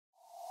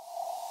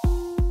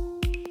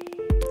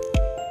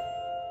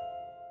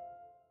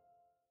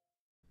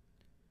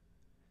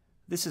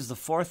This is the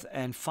fourth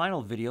and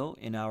final video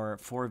in our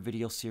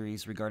 4-video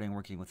series regarding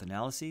working with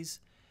analyses.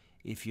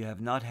 If you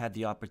have not had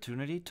the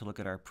opportunity to look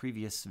at our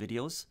previous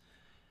videos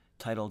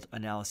titled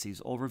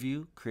Analyses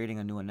Overview, Creating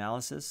a New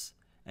Analysis,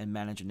 and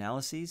Manage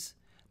Analyses,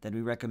 then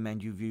we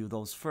recommend you view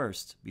those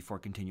first before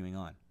continuing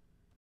on.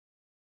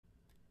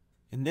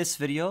 In this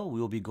video,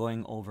 we will be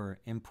going over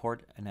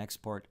import and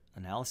export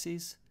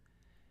analyses.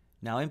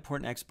 Now,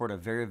 import and export are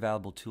very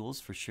valuable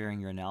tools for sharing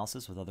your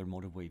analysis with other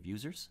MotiveWave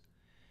users.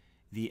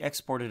 The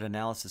exported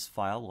analysis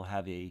file will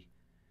have a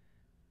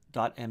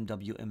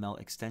 .mwml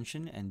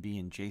extension and be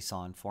in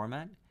JSON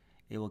format.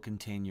 It will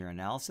contain your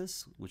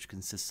analysis, which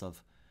consists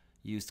of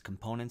used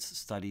components,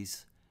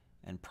 studies,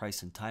 and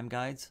price and time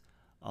guides,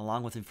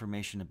 along with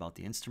information about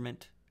the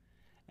instrument.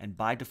 And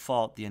by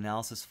default, the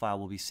analysis file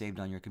will be saved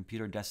on your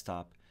computer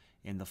desktop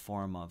in the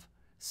form of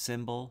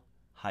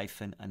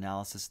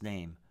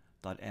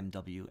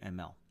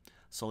symbol-analysisname.mwml.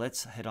 So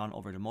let's head on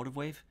over to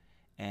MotiveWave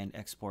and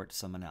export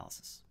some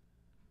analysis.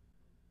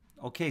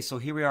 Okay, so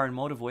here we are in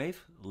MotiveWave.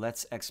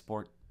 Let's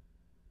export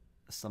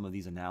some of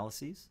these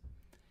analyses.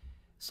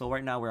 So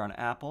right now we're on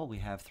Apple. We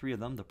have 3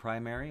 of them: the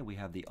primary, we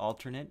have the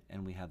alternate,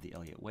 and we have the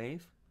Elliott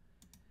wave.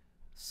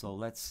 So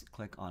let's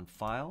click on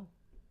File,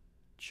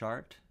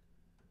 Chart,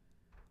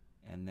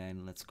 and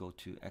then let's go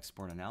to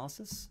Export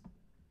Analysis.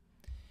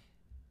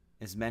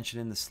 As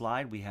mentioned in the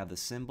slide, we have the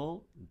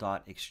symbol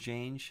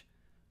 .exchange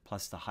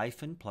plus the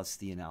hyphen plus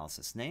the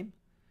analysis name.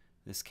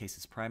 In this case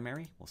it's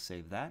primary. We'll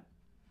save that.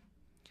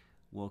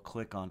 We'll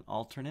click on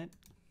alternate,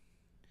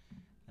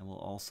 and we'll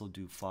also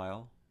do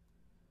File,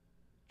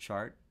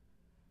 Chart,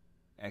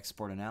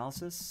 Export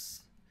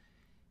Analysis,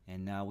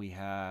 and now we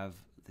have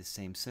the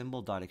same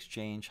symbol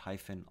 .exchange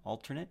hyphen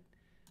alternate.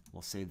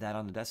 We'll save that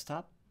on the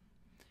desktop.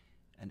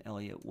 An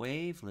Elliott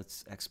wave,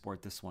 let's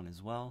export this one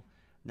as well.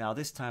 Now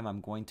this time I'm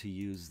going to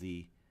use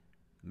the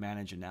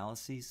Manage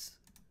Analyses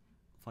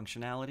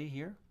functionality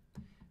here.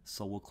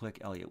 So we'll click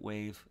Elliott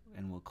wave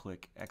and we'll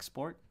click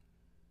Export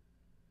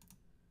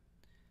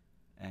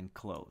and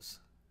close.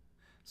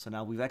 So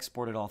now we've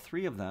exported all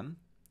 3 of them.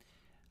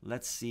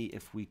 Let's see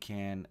if we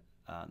can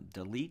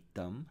delete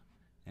them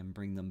and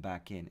bring them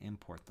back in,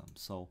 import them.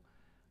 So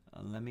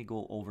let me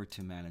go over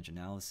to Manage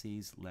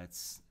Analyses.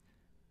 Let's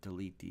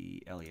delete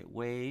the Elliott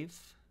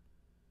wave.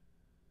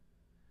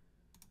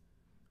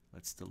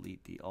 Let's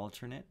delete the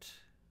alternate.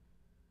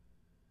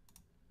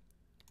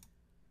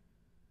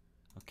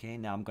 Okay,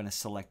 now I'm going to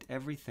select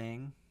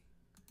everything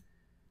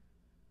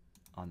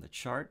on the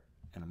chart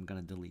and I'm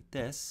going to delete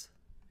this.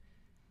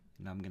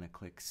 And I'm going to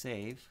click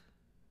Save.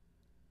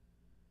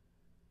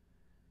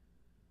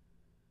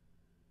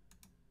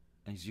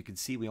 As you can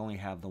see, we only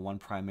have the one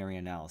primary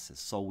analysis,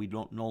 so we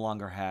no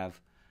longer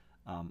have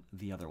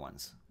the other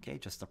ones. Okay,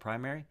 just the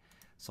primary.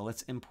 So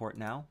let's import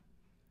now.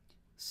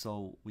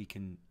 So we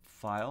can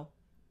File,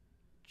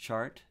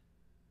 Chart,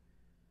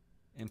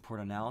 Import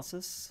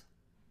Analysis,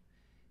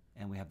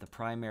 and we have the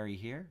primary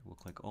here. We'll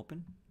click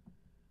Open.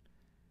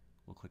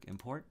 We'll click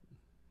Import.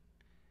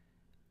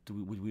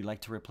 Would we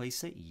like to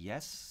replace it?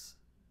 Yes.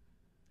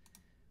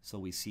 So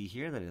we see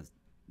here that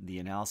the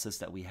analysis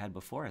that we had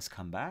before has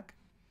come back.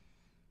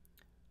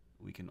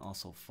 We can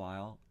also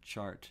File,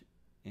 Chart,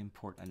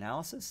 Import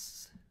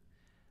Analysis.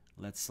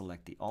 Let's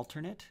select the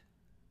alternate.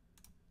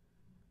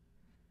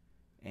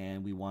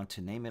 And we want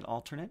to name it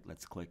alternate.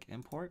 Let's click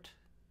Import.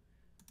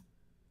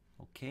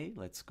 Okay,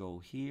 let's go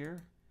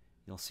here.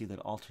 You'll see that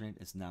alternate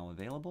is now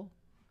available.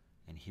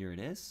 And here it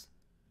is.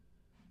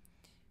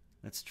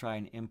 Let's try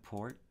and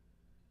import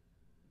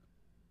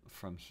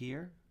from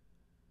here.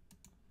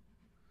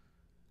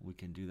 We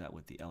can do that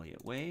with the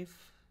Elliott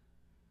wave.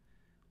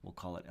 We'll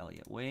call it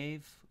Elliott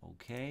wave.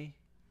 Okay.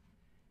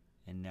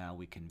 And now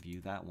we can view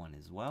that one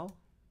as well.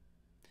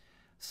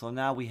 So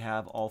now we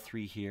have all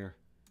 3 here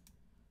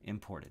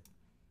imported.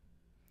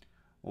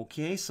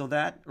 Okay, so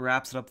that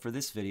wraps it up for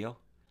this video,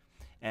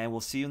 and we'll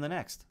see you in the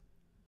next.